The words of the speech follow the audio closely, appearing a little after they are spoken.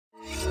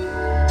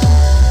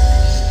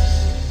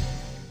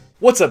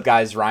What's up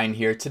guys, Ryan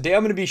here. Today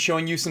I'm going to be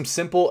showing you some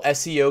simple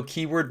SEO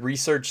keyword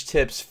research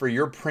tips for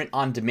your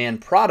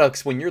print-on-demand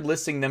products when you're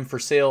listing them for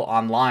sale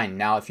online.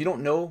 Now, if you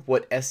don't know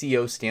what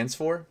SEO stands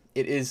for,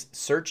 it is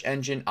search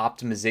engine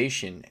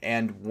optimization.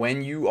 And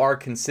when you are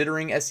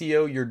considering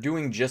SEO, you're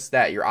doing just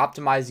that. You're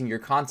optimizing your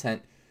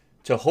content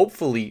to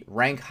hopefully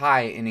rank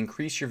high and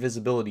increase your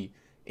visibility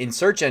in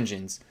search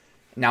engines.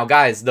 Now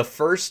guys, the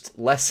first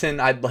lesson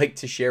I'd like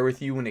to share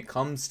with you when it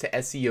comes to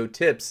SEO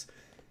tips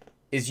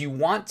is you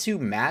want to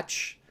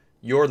match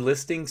your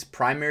listing's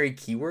primary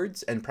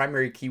keywords, and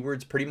primary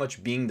keywords pretty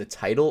much being the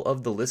title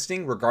of the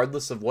listing,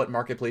 regardless of what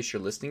marketplace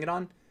you're listing it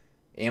on.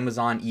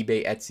 Amazon,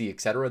 eBay, Etsy,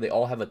 etc. They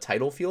all have a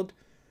title field.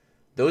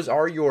 Those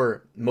are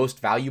your most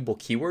valuable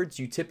keywords.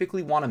 You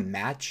typically want to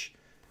match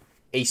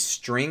a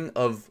string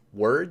of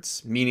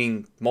words,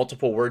 meaning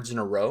multiple words in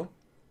a row,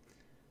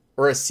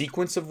 or a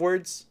sequence of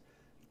words,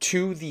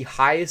 to the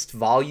highest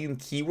volume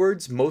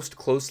keywords most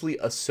closely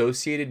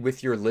associated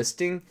with your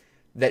listing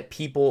that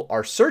people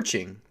are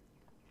searching.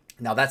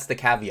 Now that's the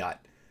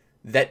caveat,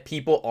 that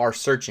people are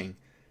searching.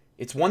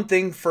 It's one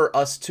thing for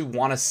us to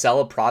want to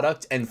sell a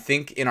product and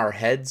think in our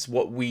heads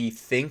what we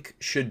think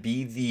should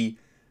be the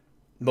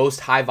most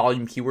high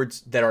volume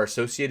keywords that are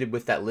associated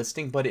with that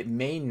listing, but it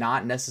may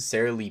not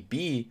necessarily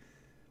be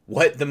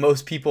what the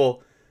most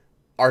people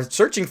are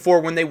searching for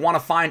when they want to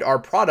find our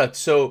product.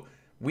 So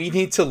we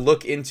need to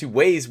look into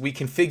ways we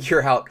can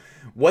figure out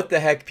what the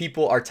heck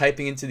people are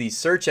typing into these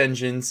search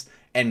engines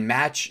and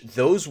match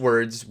those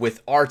words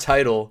with our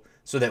title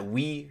so that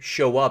we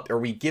show up, or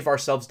we give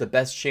ourselves the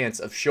best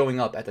chance of showing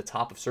up at the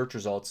top of search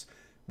results,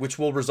 which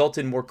will result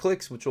in more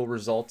clicks, which will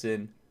result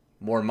in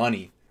more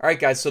money. All right,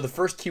 guys, so the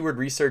first keyword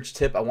research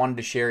tip I wanted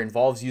to share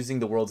involves using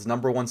the world's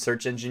 #1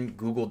 search engine,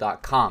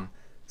 Google.com.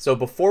 So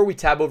before we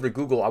tab over to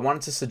Google, I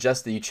wanted to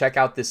suggest that you check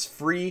out this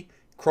free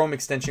Chrome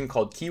extension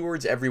called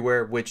Keywords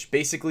Everywhere, which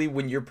basically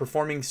when you're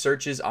performing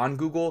searches on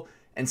Google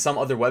and some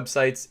other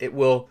websites, it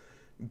will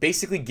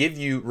basically give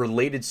you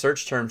related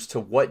search terms to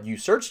what you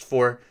searched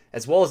for,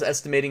 as well as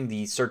estimating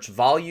the search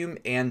volume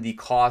and the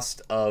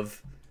cost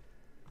of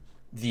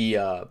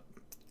the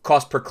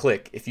cost per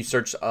click if you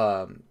search,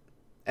 and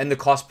the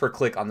cost per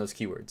click on those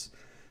keywords.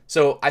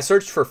 So I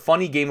searched for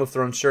funny Game of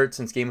Thrones shirt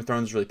since Game of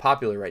Thrones is really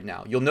popular right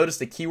now. You'll notice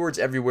that Keywords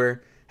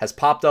Everywhere has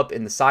popped up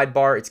in the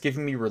sidebar. It's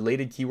giving me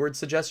related keyword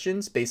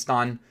suggestions based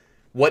on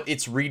what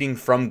it's reading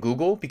from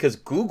Google, because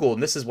Google,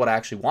 and this is what I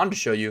actually wanted to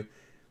show you,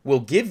 will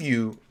give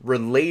you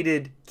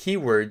related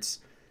keywords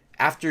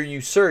after you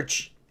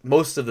search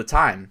most of the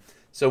time.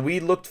 So we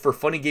looked for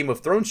funny Game of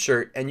Thrones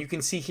shirt, and you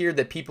can see here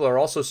that people are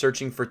also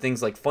searching for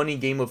things like funny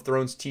Game of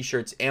Thrones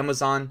t-shirts,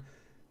 Amazon,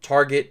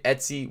 Target,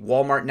 Etsy,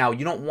 Walmart. Now,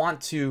 you don't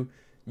want to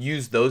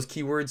use those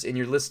keywords in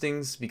your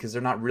listings because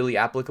they're not really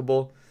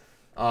applicable.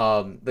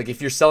 Like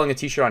if you're selling a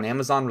t-shirt on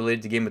Amazon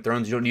related to Game of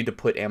Thrones, you don't need to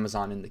put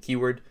Amazon in the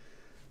keyword.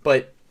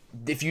 But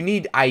if you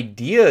need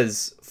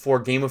ideas for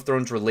Game of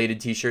Thrones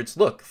related t-shirts,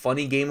 look,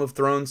 funny Game of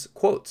Thrones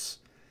quotes,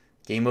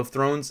 Game of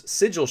Thrones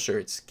sigil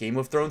shirts, Game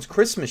of Thrones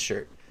Christmas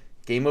shirt,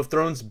 Game of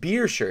Thrones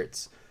beer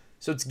shirts.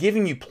 So it's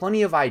giving you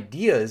plenty of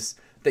ideas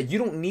that you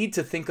don't need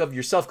to think of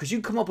yourself, because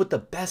you come up with the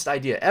best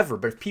idea ever,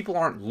 but if people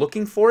aren't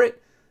looking for it,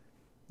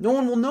 no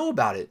one will know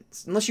about it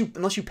unless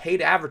you pay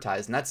to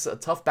advertise, and that's a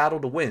tough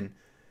battle to win.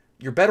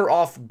 You're better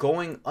off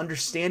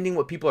understanding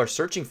what people are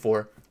searching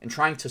for and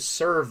trying to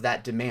serve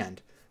that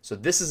demand. So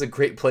this is a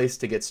great place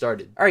to get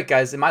started. All right,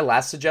 guys, and my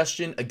last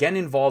suggestion again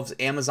involves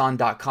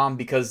Amazon.com,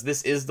 because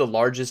this is the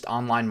largest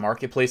online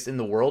marketplace in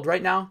the world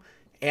right now.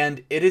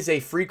 And it is a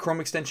free Chrome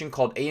extension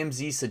called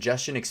Amz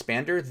Suggestion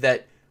Expander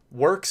that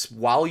works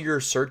while you're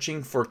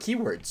searching for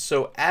keywords.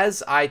 So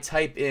as I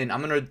type in,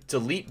 I'm going to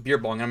delete beer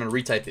bong, I'm going to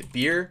retype it,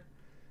 beer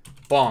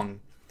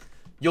bong.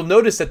 You'll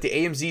notice that the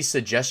Amz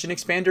Suggestion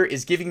Expander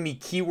is giving me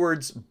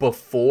keywords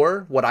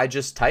before what I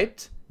just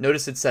typed.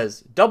 Notice it says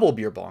double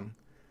beer bong,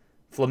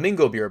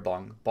 flamingo beer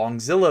bong,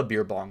 bongzilla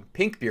beer bong,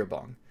 pink beer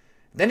bong.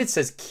 Then it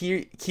says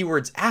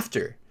keywords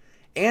after,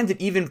 and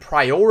it even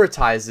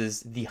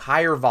prioritizes the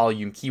higher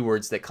volume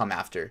keywords that come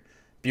after.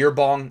 Beer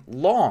bong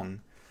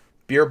long,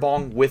 beer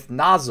bong with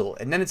nozzle,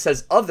 and then it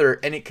says other,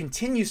 and it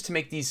continues to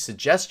make these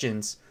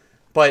suggestions.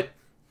 But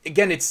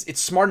again, it's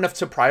smart enough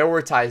to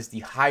prioritize the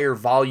higher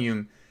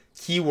volume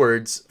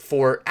keywords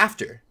for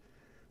after.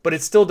 But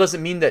it still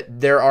doesn't mean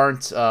that there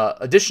aren't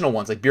additional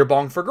ones like beer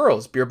bong for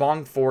girls, beer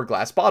bong for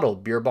glass bottle,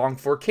 beer bong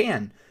for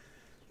can.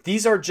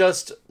 These are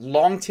just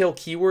long tail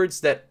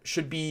keywords that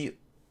should be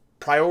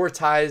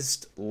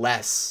prioritized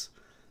less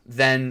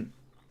than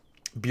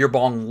beer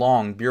bong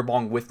long, beer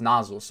bong with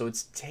nozzle. So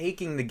it's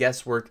taking the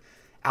guesswork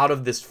out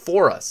of this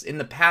for us. In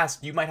the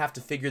past, you might have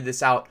to figure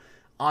this out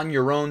on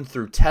your own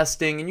through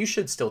testing, and you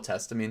should still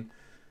test. I mean,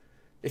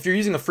 if you're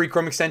using a free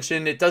Chrome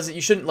extension,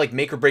 you shouldn't like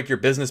make or break your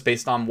business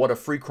based on what a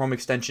free Chrome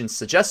extension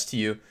suggests to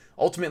you.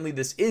 Ultimately,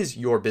 this is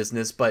your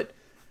business, but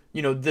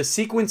you know, the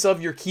sequence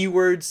of your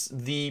keywords,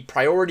 the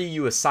priority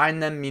you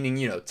assign them, meaning,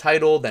 you know,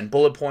 title, then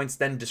bullet points,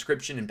 then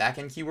description and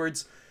backend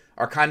keywords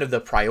are kind of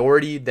the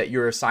priority that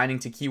you're assigning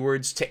to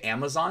keywords to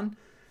Amazon.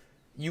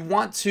 You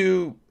want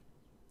to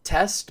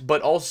test,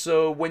 but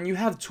also when you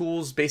have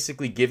tools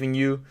basically giving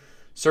you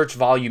search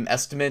volume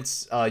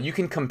estimates, you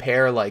can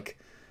compare like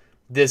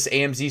this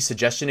Amz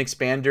Suggestion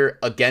Expander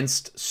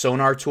against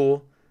Sonar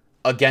Tool,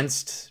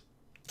 against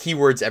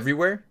keywords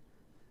everywhere,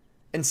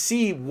 and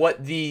see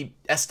what the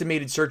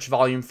estimated search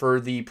volume for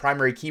the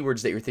primary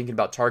keywords that you're thinking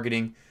about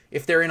targeting,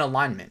 if they're in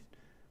alignment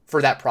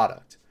for that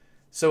product.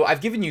 So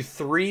I've given you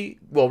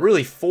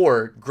really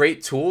four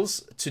great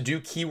tools to do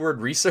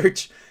keyword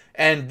research,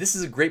 and this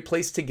is a great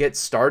place to get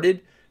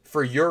started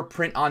for your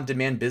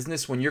print-on-demand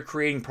business when you're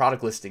creating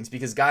product listings.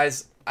 Because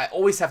guys, I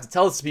always have to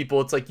tell this to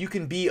people, it's like you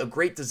can be a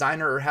great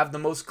designer or have the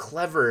most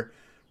clever,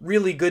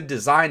 really good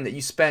design that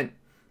you spent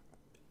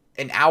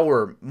an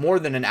hour, more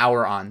than an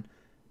hour on,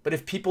 but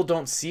if people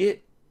don't see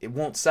it, it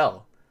won't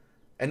sell.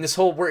 And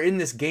we're in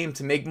this game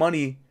to make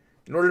money.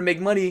 In order to make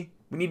money,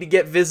 we need to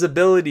get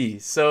visibility.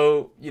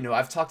 So,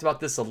 I've talked about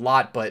this a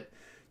lot, but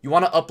you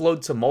want to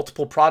upload to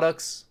multiple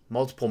products,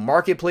 multiple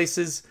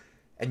marketplaces,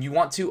 and you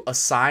want to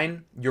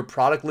assign your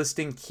product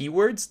listing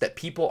keywords that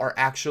people are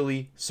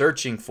actually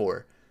searching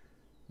for.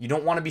 You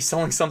don't want to be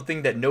selling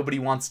something that nobody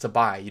wants to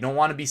buy. You don't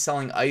want to be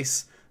selling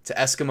ice to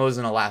Eskimos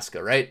in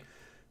Alaska, right?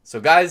 So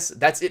guys,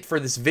 that's it for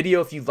this video.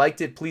 If you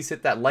liked it, please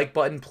hit that like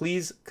button.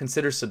 Please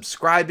consider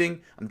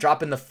subscribing. I'm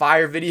dropping the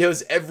fire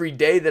videos every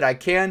day that I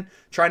can,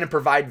 trying to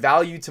provide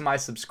value to my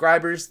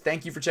subscribers.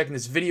 Thank you for checking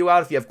this video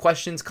out. If you have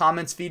questions,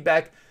 comments,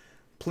 feedback,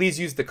 please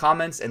use the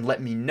comments and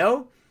let me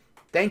know.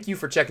 Thank you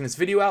for checking this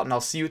video out, and I'll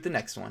see you at the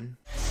next one.